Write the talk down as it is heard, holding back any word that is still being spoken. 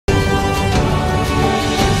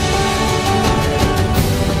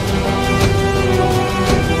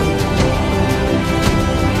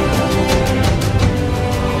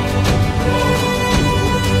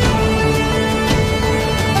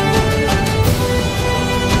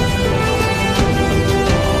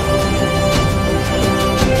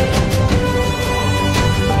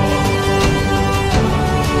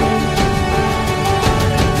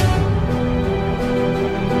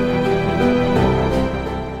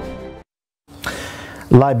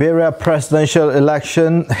Liberia presidential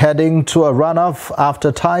election heading to a runoff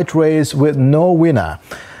after tight race with no winner.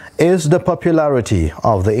 Is the popularity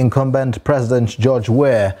of the incumbent President George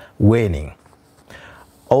Weah waning?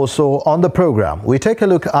 Also on the program, we take a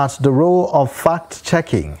look at the role of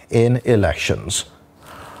fact-checking in elections.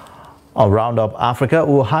 On Roundup Africa,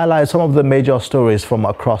 we'll highlight some of the major stories from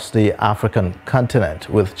across the African continent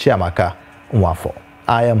with Chiamaka Nwafo.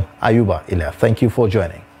 I am Ayuba Ilya. Thank you for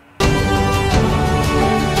joining.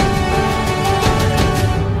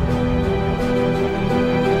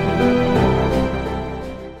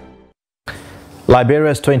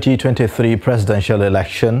 Liberia's 2023 presidential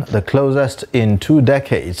election, the closest in 2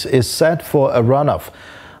 decades, is set for a runoff.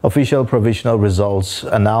 Official provisional results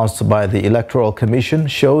announced by the Electoral Commission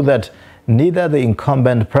show that neither the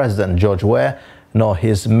incumbent President George Weah nor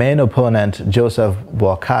his main opponent Joseph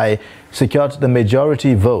Boakai secured the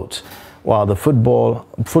majority vote, while the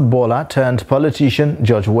footballer turned politician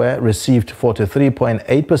George Weah received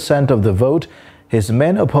 43.8% of the vote. His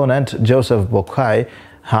main opponent Joseph Boakai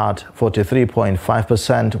had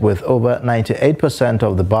 43.5%, with over 98%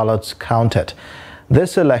 of the ballots counted.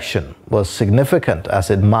 This election was significant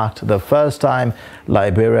as it marked the first time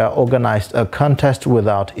Liberia organized a contest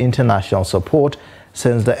without international support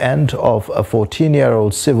since the end of a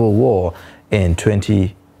 14-year-old civil war in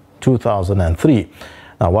 2003.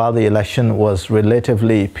 Now, while the election was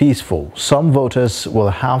relatively peaceful, some voters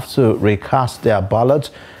will have to recast their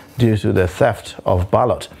ballot due to the theft of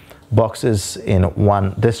ballot boxes in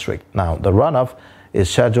one district. Now, the runoff is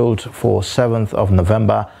scheduled for 7th of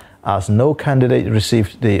November as no candidate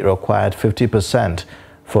received the required 50%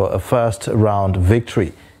 for a first-round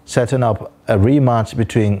victory, setting up a rematch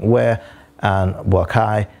between Weah and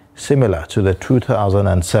Boakai, similar to the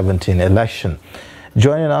 2017 election.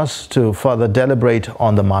 Joining us to further deliberate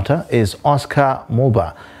on the matter is Oscar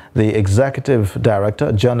Muba, the Executive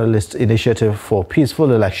Director, Journalist Initiative for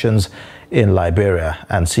Peaceful Elections in Liberia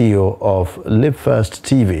and CEO of Live First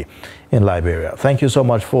TV in Liberia. Thank you so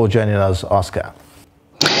much for joining us, Oscar.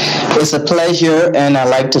 It's a pleasure, and I'd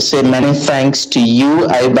like to say many thanks to you,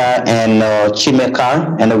 Aiba, and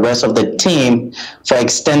Chimeka, and the rest of the team for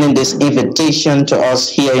extending this invitation to us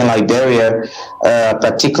here in Liberia,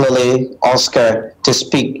 particularly Oscar, to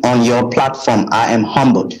speak on your platform. I am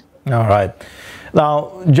humbled. All right.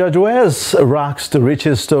 Now, George Weah's rags to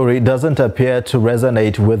riches story doesn't appear to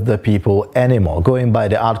resonate with the people anymore, going by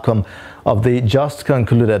the outcome of the just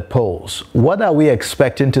concluded polls. What are we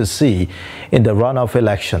expecting to see in the runoff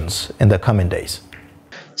elections in the coming days?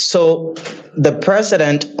 So, the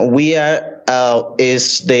president, Weah,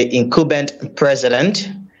 is the incumbent president,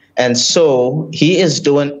 and so he is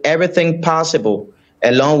doing everything possible,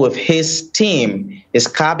 along with his team, his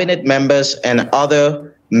cabinet members, and other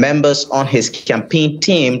members on his campaign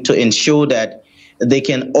team, to ensure that they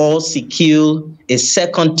can all secure a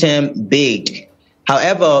second-term bid.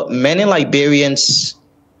 However, many Liberians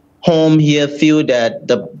home here feel that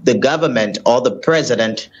the government or the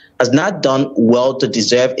president has not done well to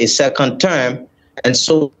deserve a second term, and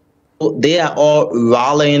so they are all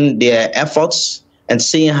rallying their efforts and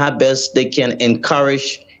seeing how best they can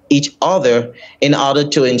encourage each other in order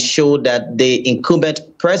to ensure that the incumbent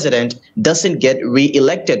president doesn't get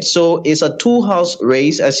re-elected. So it's a two-horse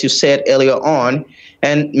race, as you said earlier on,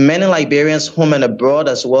 and many Liberians home and abroad,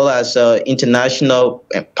 as well as international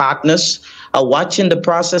partners, are watching the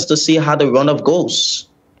process to see how the runoff goes.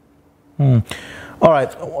 All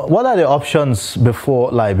right. What are the options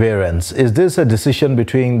before Liberians? Is this a decision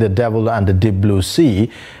between the devil and the deep blue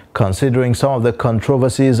sea, considering some of the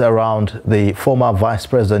controversies around the former Vice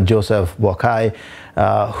President Joseph Boakai,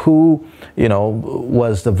 who,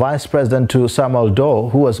 was the Vice President to Samuel Doe,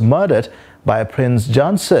 who was murdered by Prince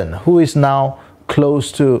Johnson, who is now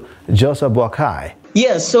close to Joseph Boakai?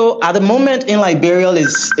 Yeah, so at the moment in Liberia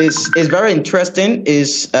is very interesting.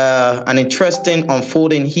 Is an interesting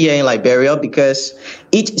unfolding here in Liberia, because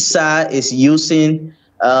each side is using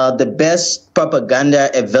the best propaganda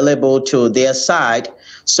available to their side.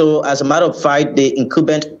 So as a matter of fact, the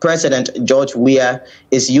incumbent president, George Weah,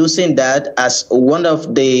 is using that as one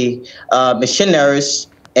of the missionaries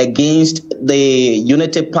against the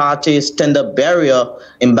Unity Party's standard bearer,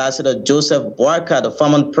 Ambassador Joseph Boakai, the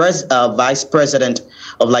former vice president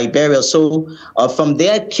of Liberia. So from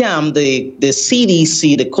their camp, the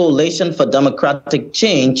CDC, the Coalition for Democratic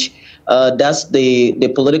Change, that's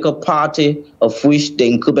the political party of which the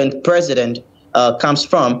incumbent president comes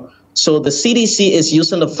from. So the CDC is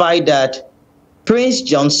using the fact that Prince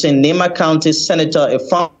Johnson, Nema County senator, a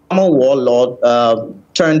former warlord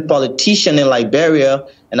turned politician in Liberia,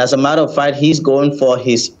 And as a matter of fact, he's going for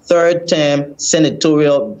his third term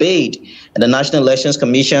senatorial bid. And the National Elections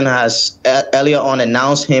Commission has earlier on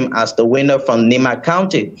announced him as the winner from Nima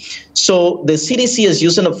County. So the CDC is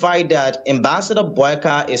using the fact that Ambassador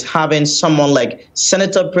Weah is having someone like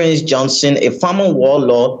Senator Prince Johnson, a former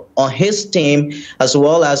warlord, on his team, as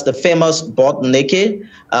well as the famous Botneke,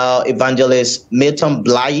 evangelist Milton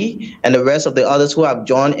Bly, and the rest of the others who have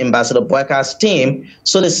joined Ambassador Weah's team.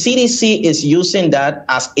 So the CDC is using that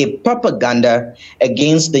as a propaganda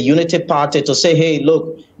against the Unity Party to say, hey,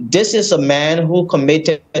 look, this is a man who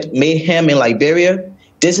committed mayhem in Liberia.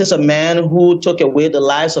 This is a man who took away the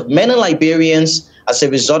lives of many Liberians as a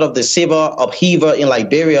result of the civil upheaval in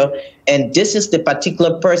Liberia. And this is the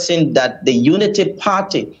particular person that the Unity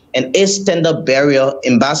Party and its standard bearer,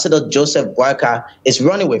 Ambassador Joseph Weah, is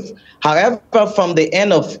running with. However, from the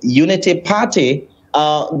end of Unity Party,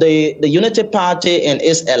 the Unity Party and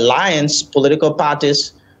its alliance political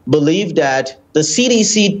parties believe that the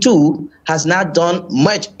CDC too has not done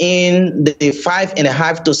much in the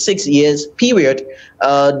 5.5 to 6 years period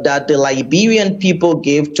that the Liberian people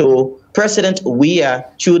gave to President Weah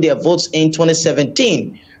through their votes in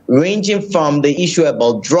 2017, ranging from the issue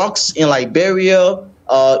about drugs in Liberia,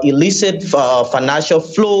 illicit financial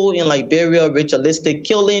flow in Liberia, ritualistic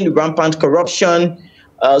killing, rampant corruption.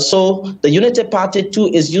 So the Unity Party too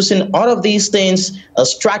is using all of these things,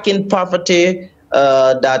 striking poverty,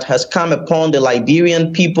 that has come upon the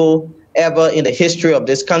Liberian people ever in the history of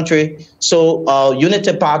this country. So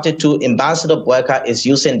Unity Party to Ambassador Weah is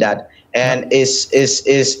using that. And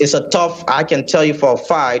it's a tough, I can tell you for a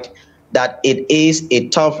fact that it is a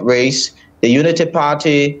tough race. The Unity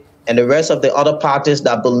Party and the rest of the other parties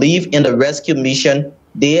that believe in the rescue mission,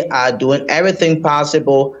 they are doing everything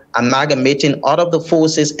possible, amalgamating all of the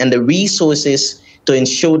forces and the resources to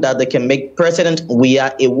ensure that they can make President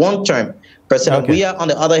Weah a one-term. President Weah, on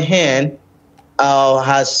the other hand,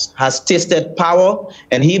 has tasted power,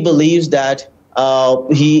 and he believes that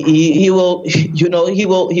he will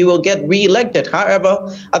get re-elected.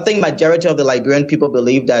 However, I think majority of the Liberian people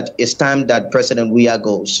believe that it's time that President Weah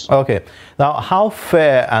goes. Okay. Now, how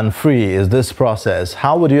fair and free is this process?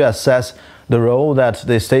 How would you assess the role that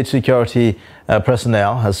the state security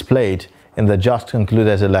personnel has played in the just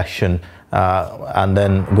concluded election and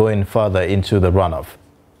then going further into the runoff?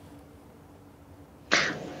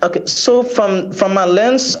 Okay, so from my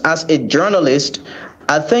lens as a journalist,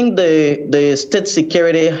 I think the state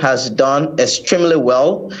security has done extremely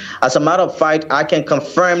well. As a matter of fact, I can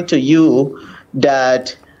confirm to you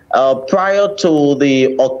that prior to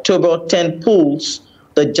the October 10 polls,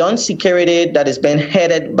 the joint security that is being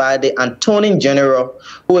headed by the Attorney General,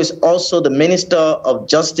 who is also the Minister of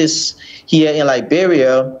Justice here in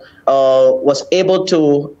Liberia, was able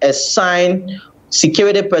to assign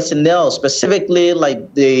security personnel, specifically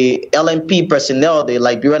like the LNP personnel, the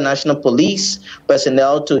Liberia National Police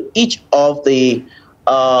personnel, to each of the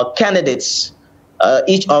candidates,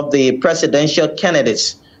 each of the presidential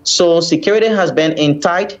candidates. So security has been in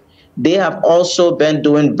tight. They have also been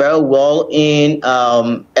doing very well in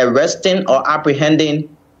arresting or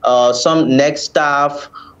apprehending some NEC staff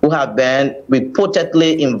who have been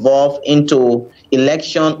reportedly involved into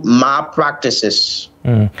election malpractices.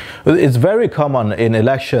 It's very common in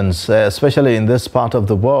elections, especially in this part of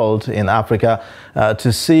the world, in Africa,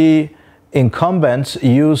 to see incumbents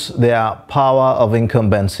use their power of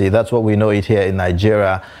incumbency. That's what we know it here in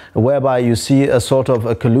Nigeria, whereby you see a sort of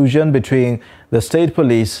a collusion between the state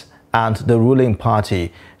police and the ruling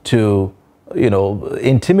party to,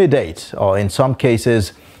 intimidate, or in some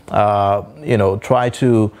cases, try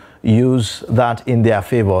to use that in their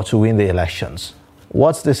favor to win the elections.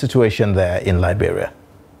 What's the situation there in Liberia?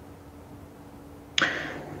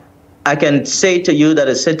 I can say to you that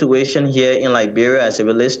the situation here in Liberia as it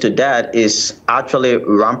relates to that is actually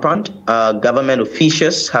rampant. Government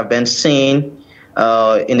officials have been seen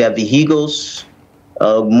in their vehicles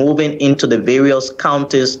moving into the various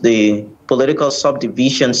counties, the political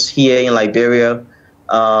subdivisions here in Liberia,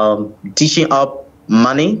 dishing up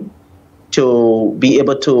money to be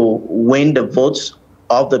able to win the votes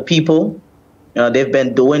of the people. They've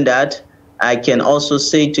been doing that. I can also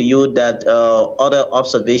say to you that other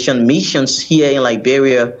observation missions here in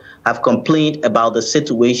Liberia have complained about the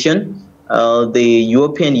situation. The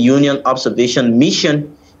European Union observation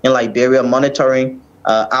mission in Liberia monitoring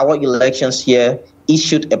our elections here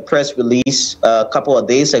issued a press release a couple of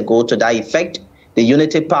days ago to that effect. The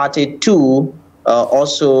Unity Party too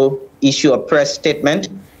also issued a press statement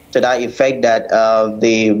to that effect that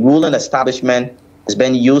the ruling establishment has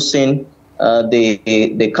been using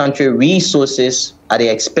the country resources at the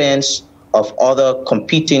expense of other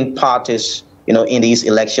competing parties, in these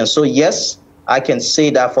elections. So yes, I can say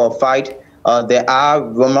that for a fact. There are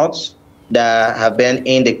rumors that have been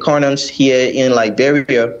in the corners here in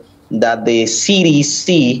Liberia that the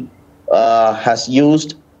CDC has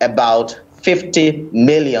used about 50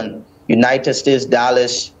 million United States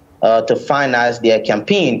dollars to finance their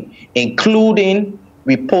campaign, including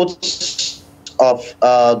reports of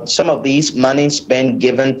some of these monies being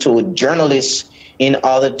given to journalists in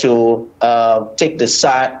order to take the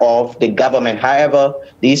side of the government. However,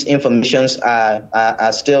 these informations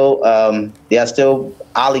are still they are still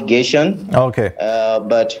allegation. Okay.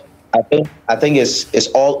 But I think it's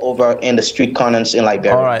all over in the street corners in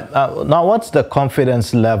Liberia. All right. Now, what's the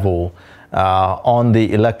confidence level on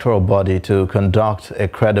the electoral body to conduct a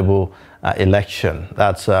credible election?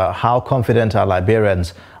 That's how confident are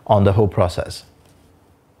Liberians on the whole process?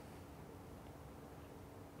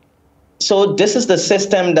 So this is the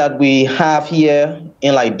system that we have here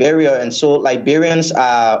in Liberia, and so Liberians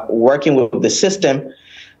are working with the system.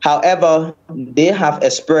 However, they have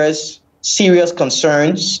expressed serious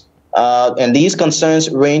concerns, and these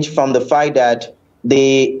concerns range from the fact that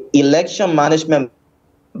the election management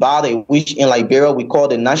body, which in Liberia we call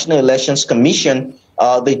the National Elections Commission,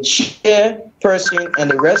 the chairperson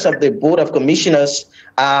and the rest of the board of commissioners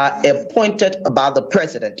are appointed by the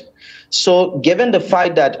president. So given the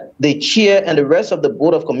fact that the chair and the rest of the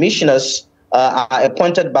board of commissioners are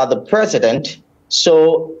appointed by the president,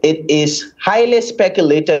 so it is highly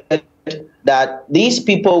speculated that these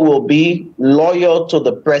people will be loyal to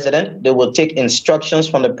the president. They will take instructions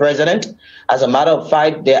from the president. As a matter of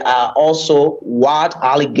fact, there are also wild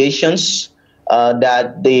allegations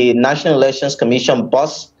that the National Elections Commission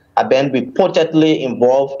boss have been reportedly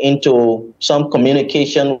involved into some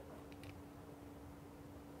communication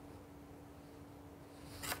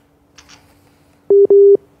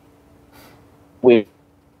with.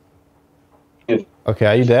 Okay,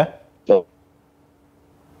 are you there?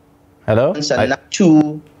 Hello?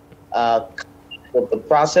 To the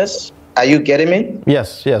process. Are you getting me?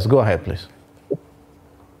 Yes, go ahead, please.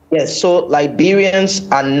 Yes, so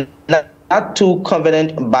Liberians are not too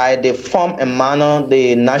confident by the form and manner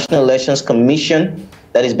the National Elections Commission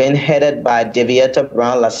that is being headed by Deviata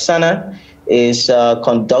Brown-Lassana is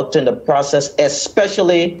conducting the process,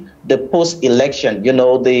 especially the post-election.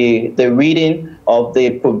 The reading of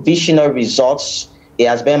the provisional results, it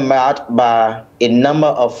has been marked by a number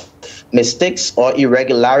of mistakes or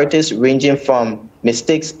irregularities ranging from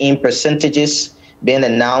mistakes in percentages being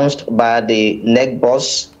announced by the NEC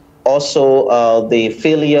boss, also the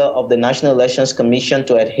failure of the National Elections Commission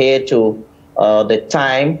to adhere to the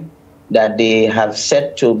time that they have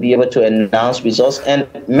set to be able to announce results, and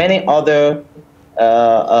many other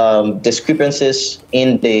discrepancies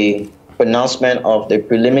in the pronouncement of the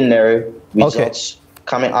preliminary results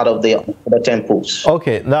coming out of the temples.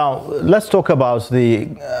 Okay, now let's talk about the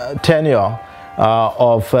tenure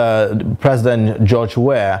of President George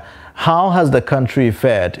Weah. How has the country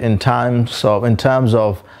fared in terms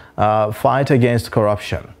of fight against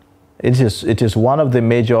corruption? It is one of the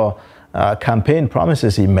major campaign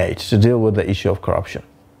promises he made to deal with the issue of corruption.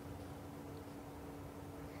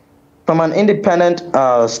 From an independent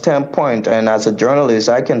standpoint, and as a journalist,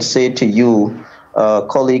 I can say to you,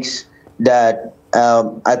 colleagues, that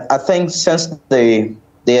I think since the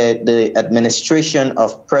administration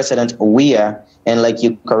of President Weah, and like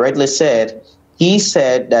you correctly said, he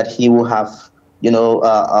said that he will have,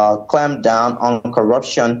 clamped down on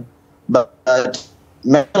corruption, but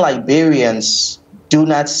many Liberians do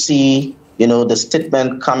not see, the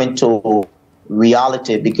statement coming to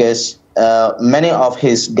reality, because many of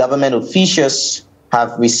his government officials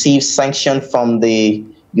have received sanction from the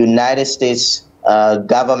United States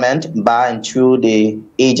government by and through the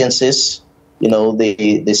agencies.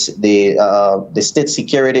 The state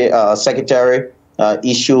security secretary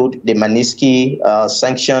issued the Magnitsky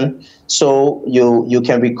sanction. So you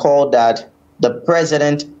can recall that the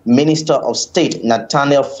president, Minister of State,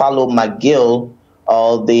 Nathaniel Fallow McGill,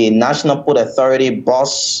 the National Port Authority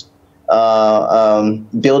boss,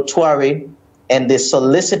 Bill Tuare, and the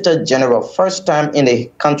Solicitor General, first time in the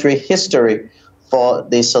country history for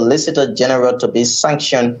the Solicitor General to be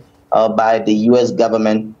sanctioned by the U.S.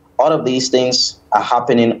 government. All of these things are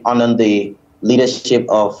happening under the leadership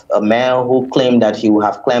of a man who claimed that he would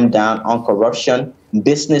have clamped down on corruption.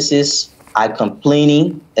 Businesses are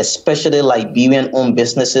complaining, especially Liberian-owned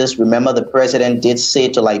businesses. Remember, the president did say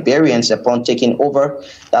to Liberians upon taking over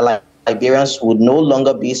that Liberians would no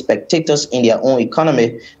longer be spectators in their own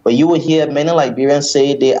economy. But you will hear many Liberians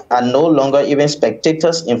say they are no longer even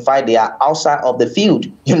spectators. In fact, they are outside of the field.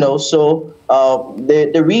 So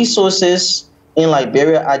the resources in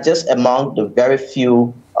Liberia are just among the very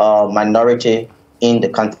few minority in the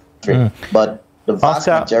country. But the vast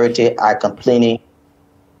majority are complaining.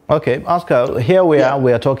 Okay, Oscar, here we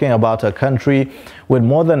are talking about a country with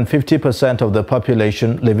more than 50% of the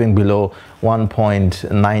population living below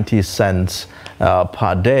 1.90 cents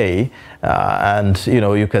per day. And, you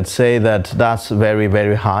know, you could say that that's very,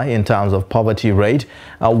 very high in terms of poverty rate.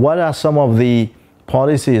 What are some of the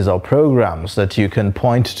policies or programs that you can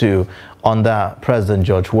point to under President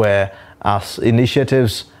George Weah as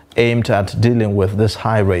initiatives aimed at dealing with this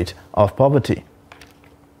high rate of poverty?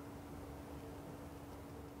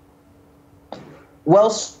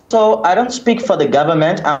 Well, so I don't speak for the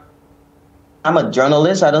government. I'm a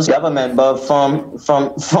journalist. I don't speak for the government, but from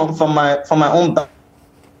my own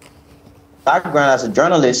background as a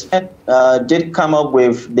journalist, did come up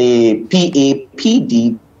with the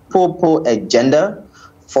PAPD Popo agenda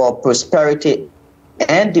for prosperity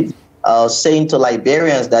and saying to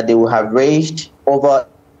Liberians that they will have raised over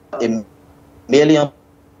 $1 million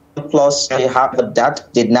plus. Half of that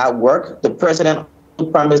did not work. The president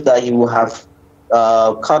promised that he will have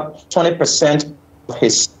cut 20% of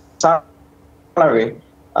his salary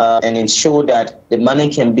and ensure that the money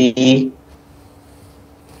can be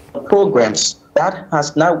programs. That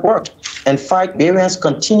has not worked. In fact, Liberians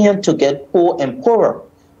continue to get poor and poorer.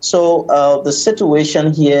 So the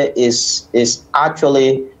situation here is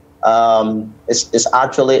actually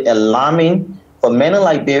alarming for many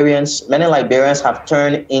Liberians. Many Liberians have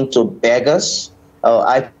turned into beggars.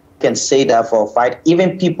 I can say that for a fact.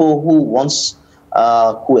 Even people who once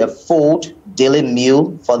could afford daily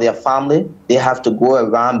meal for their family, they have to go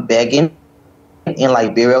around begging. In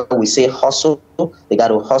Liberia, we say hustle. They got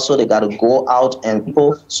to hustle. They got to go out and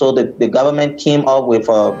people. So the government came up with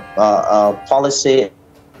a policy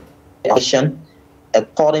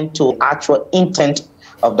according to actual intent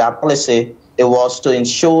of that policy. It was to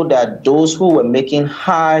ensure that those who were making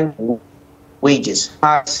high wages,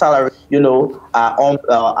 high salary, you know, are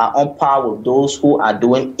on par with those who are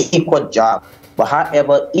doing equal job. But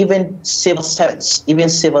however, even civil servants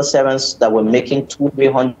that were making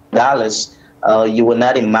 $200-300, you will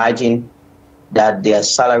not imagine that their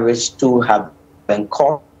salaries too have been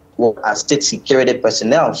cut as state security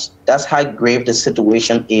personnel. That's how grave the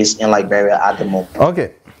situation is in Liberia at the moment.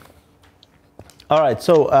 Okay. All right.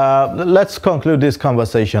 So let's conclude this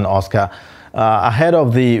conversation, Oscar. Ahead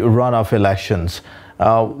of the runoff elections,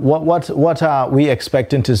 what are we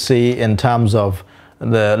expecting to see in terms of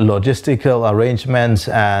the logistical arrangements,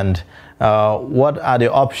 and what are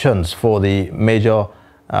the options for the major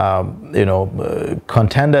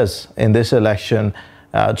contenders in this election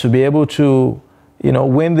to be able to,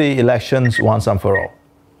 win the elections once and for all?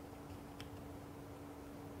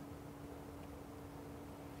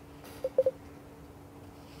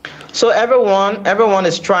 So everyone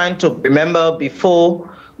is trying to remember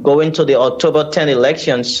before going to the October 10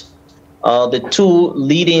 elections, the two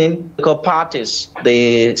leading political parties,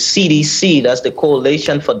 the CDC, that's the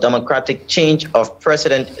Coalition for Democratic Change of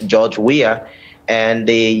President George Weah, and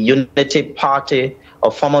the Unity Party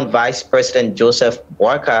of former Vice President Joseph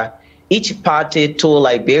Boakai, each party told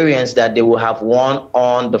Liberians that they will have won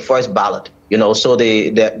on the first ballot. So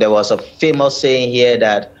there was a famous saying here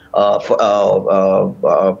that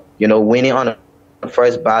winning on the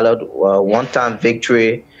first ballot, one-time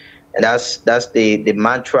victory, and that's the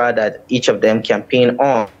mantra that each of them campaigned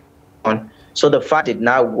on. So the fact did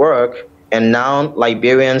not work, and now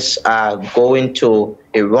Liberians are going to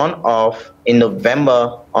a runoff in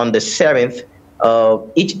November on the 7th.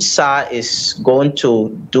 Each side is going to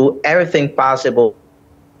do everything possible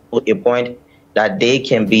to a point that they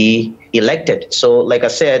can be elected. So, like I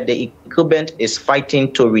said, the incumbent is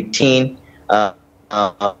fighting to retain,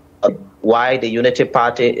 while the Unity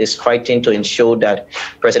Party is fighting to ensure that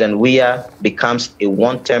President Weah becomes a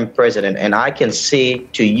one-term president. And I can say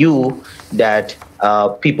to you that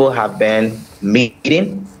people have been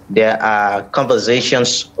meeting. There are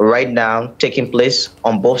conversations right now taking place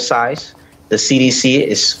on both sides. The CDC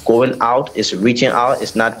is going out, is reaching out,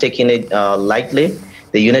 is not taking it lightly.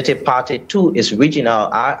 The Unity Party, too, is reaching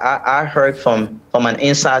out. I heard from an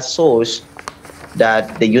inside source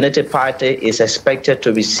that the Unity Party is expected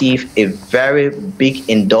to receive a very big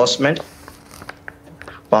endorsement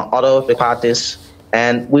from other parties.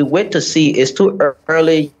 And we wait to see. It's too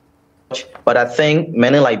early, but I think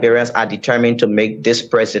many Liberians are determined to make this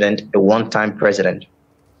president a one-time president.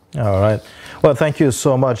 All right. Well, thank you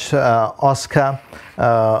so much, Oscar.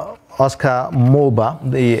 Oscar Moba,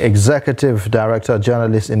 the Executive Director,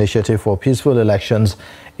 Journalist Initiative for Peaceful Elections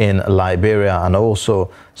in Liberia, and also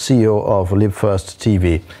CEO of Live First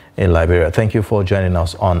TV in Liberia. Thank you for joining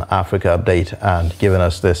us on Africa Update and giving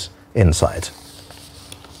us this insight.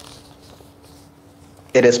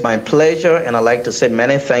 It is my pleasure, and I'd like to say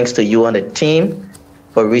many thanks to you and the team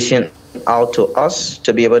for reaching out to us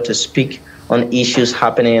to be able to speak on issues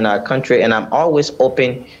happening in our country. And I'm always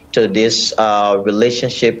open to this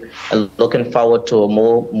relationship and looking forward to a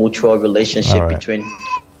more mutual relationship between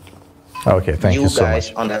thank you so guys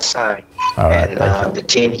much on that side and the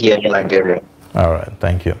team here in Liberia. All right,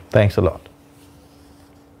 thank you. Thanks a lot.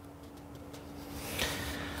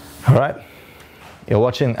 All right. You're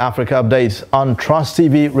watching Africa Updates on Trust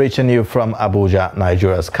TV, reaching you from Abuja,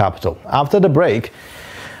 Nigeria's capital. After the break,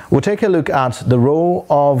 we'll take a look at the role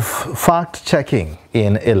of fact-checking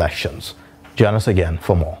in elections. Join us again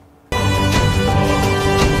for more.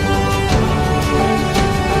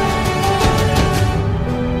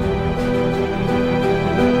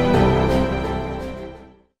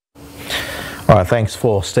 All right, thanks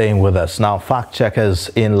for staying with us. Now, fact-checkers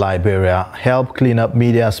in Liberia help clean up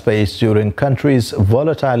media space during country's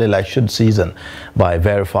volatile election season by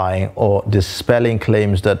verifying or dispelling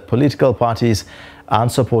claims that political parties and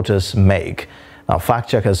supporters make. Now,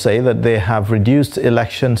 fact-checkers say that they have reduced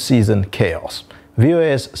election season chaos.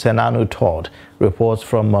 VOA's Senanu Todd reports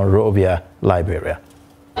from Monrovia, Liberia.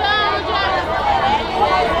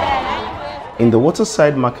 In the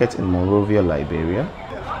waterside market in Monrovia, Liberia,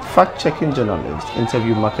 fact-checking journalists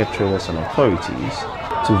interview market traders and authorities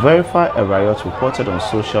to verify a riot reported on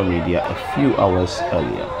social media a few hours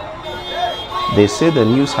earlier. They say the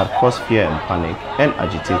news had caused fear and panic and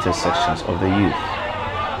agitated sections of the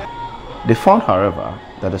youth. They found, however,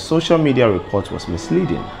 that the social media report was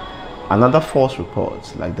misleading. Another false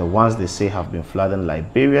report, like the ones they say have been flooding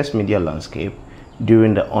Liberia's media landscape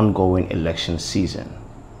during the ongoing election season.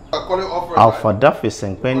 Alpha Daffy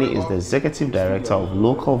Senkpeni is the Executive Director of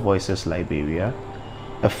Local Voices Liberia,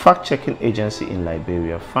 a fact-checking agency in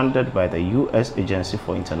Liberia funded by the U.S. Agency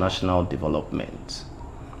for International Development.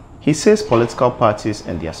 He says political parties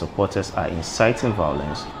and their supporters are inciting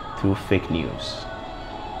violence through fake news.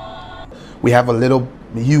 We have a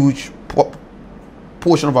huge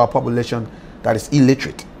portion of our population that is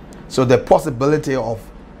illiterate. So the possibility of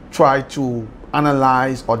trying to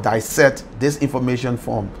analyze or dissect this information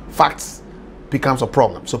from facts becomes a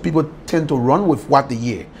problem. So people tend to run with what they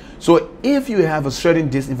hear. So if you have a certain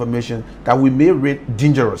disinformation that we may rate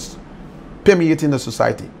dangerous, permeating the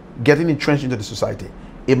society, getting entrenched into the society,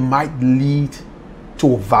 it might lead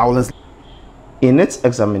to violence. In its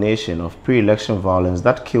examination of pre-election violence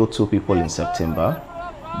that killed 2 people in September,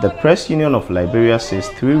 the Press Union of Liberia says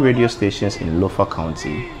 3 radio stations in Lofa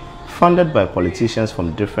County, funded by politicians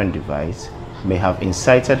from different divides, may have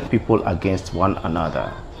incited people against one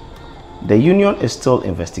another. The union is still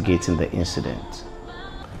investigating the incident.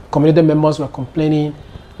 Community members were complaining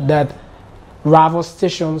that rival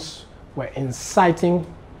stations were inciting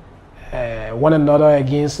one another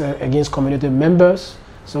against community members,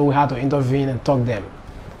 so we had to intervene and talk them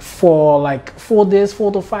for like 4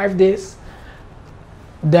 to 5 days.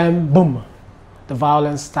 Then boom, the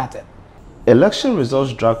violence started. Election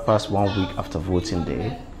results dragged past 1 week after voting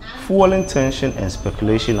day, fueling tension and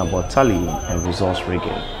speculation about tallying and results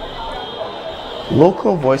rigging.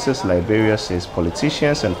 Local Voices Liberia says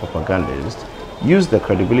politicians and propagandists use the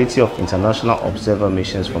credibility of international observer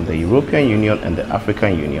missions from the European Union and the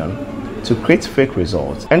African Union to create fake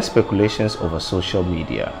results and speculations over social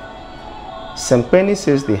media. Senkpeni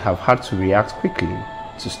says they have had to react quickly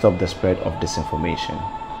to stop the spread of disinformation.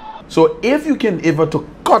 So if you can able to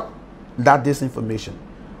cut that disinformation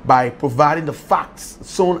by providing the facts as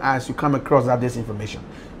soon as you come across that disinformation,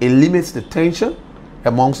 it limits the tension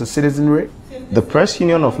amongst the citizenry. The Press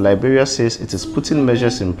Union of Liberia says it is putting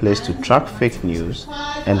measures in place to track fake news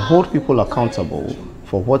and hold people accountable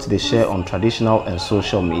for what they share on traditional and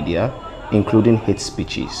social media, including hate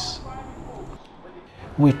speeches.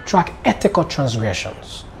 We track ethical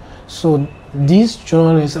transgressions. So these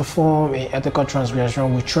journalists form an ethical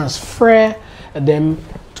transgression. We transfer them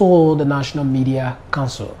to the National Media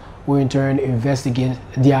Council, who in turn investigate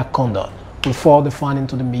their conduct. We forward the funding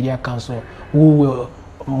to the Media Council, who will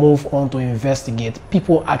move on to investigate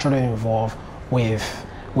people actually involved with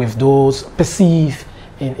those perceived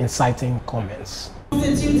in inciting comments.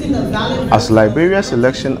 As Liberia's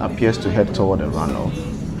election appears to head toward a runoff,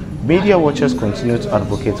 media watchers continue to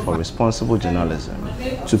advocate for responsible journalism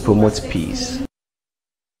to promote peace.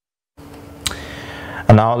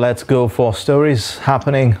 And now let's go for stories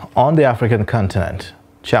happening on the African continent.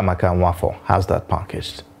 Chiamaka Nwafo has that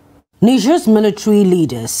packaged. Niger's military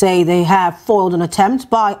leaders say they have foiled an attempt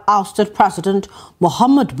by ousted President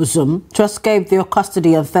Mohamed Bazoum to escape their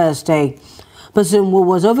custody on Thursday. Bazoum, who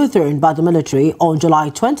was overthrown by the military on July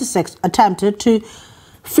 26, attempted to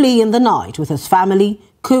flee in the night with his family,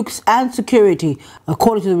 cooks and security,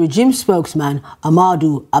 according to the regime spokesman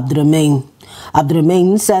Amadou Abdurrahman.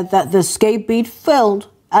 Abdurrahman said that the escape bid failed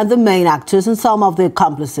and the main actors and some of the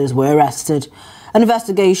accomplices were arrested. An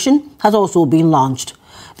investigation has also been launched.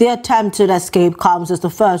 The attempted escape comes as the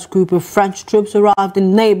first group of French troops arrived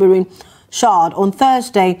in neighboring Chad on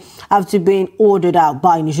Thursday after being ordered out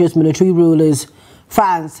by Niger's military rulers.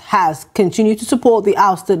 France has continued to support the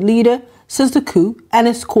ousted leader since the coup and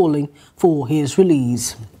is calling for his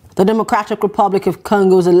release. The Democratic Republic of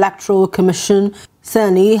Congo's Electoral Commission,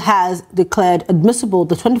 CENI, has declared admissible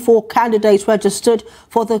the 24 candidates registered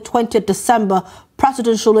for the 20th December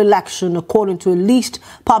presidential election, according to a list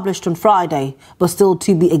published on Friday, but still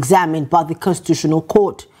to be examined by the Constitutional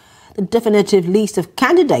Court. The definitive list of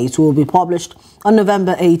candidates will be published on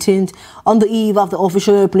November 18th, on the eve of the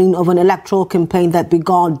official opening of an electoral campaign that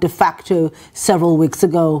began de facto several weeks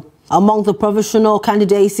ago. Among the provisional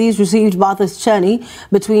candidacies received by the CENI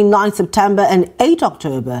between 9 September and 8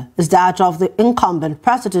 October is that of the incumbent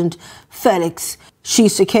President Felix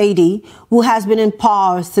Tshisekedi, who has been in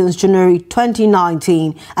power since January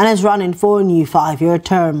 2019 and is running for a new 5-year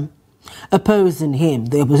term. Opposing him,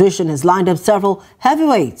 the opposition has lined up several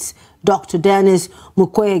heavyweights: Dr. Denis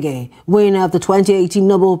Mukwege, winner of the 2018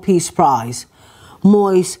 Nobel Peace Prize;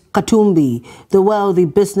 Moise Katumbi, the wealthy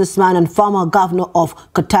businessman and former governor of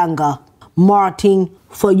Katanga; Martin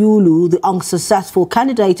Fayulu, the unsuccessful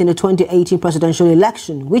candidate in the 2018 presidential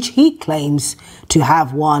election, which he claims to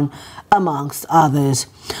have won, amongst others.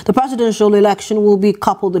 The presidential election will be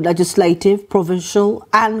coupled with legislative, provincial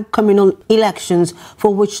and communal elections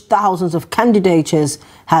for which thousands of candidatures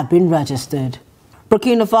have been registered.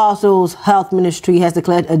 Burkina Faso's health ministry has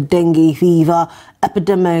declared a dengue fever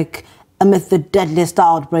epidemic amid the deadliest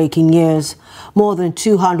outbreak in years. More than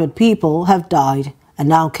 200 people have died, and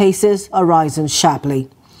now cases are rising sharply.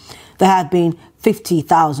 There have been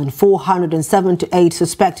 50,478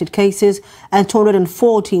 suspected cases and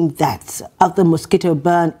 214 deaths of the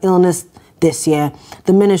mosquito-borne illness this year,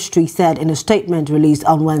 the ministry said in a statement released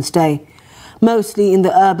on Wednesday. Mostly in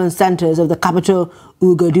the urban centers of the capital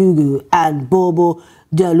Ouagadougou and Bobo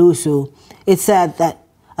Dioulasso. It said that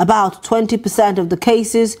about 20% of the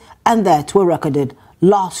cases and deaths were recorded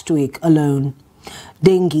last week alone.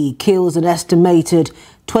 Dengue kills an estimated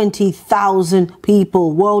 20,000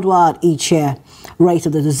 people worldwide each year. Rates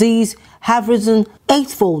of the disease have risen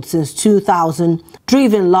eightfold since 2000,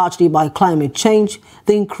 driven largely by climate change,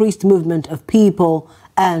 the increased movement of people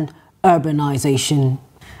and urbanization.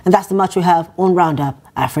 And that's the much we have on Roundup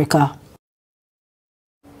Africa.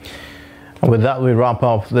 And with that, we wrap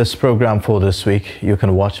up this program for this week. You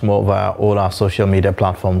can watch more via all our social media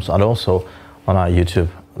platforms and also on our YouTube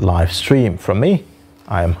live stream. From me,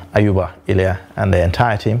 I am Ayuba Ilya and the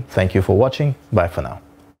entire team. Thank you for watching. Bye for now.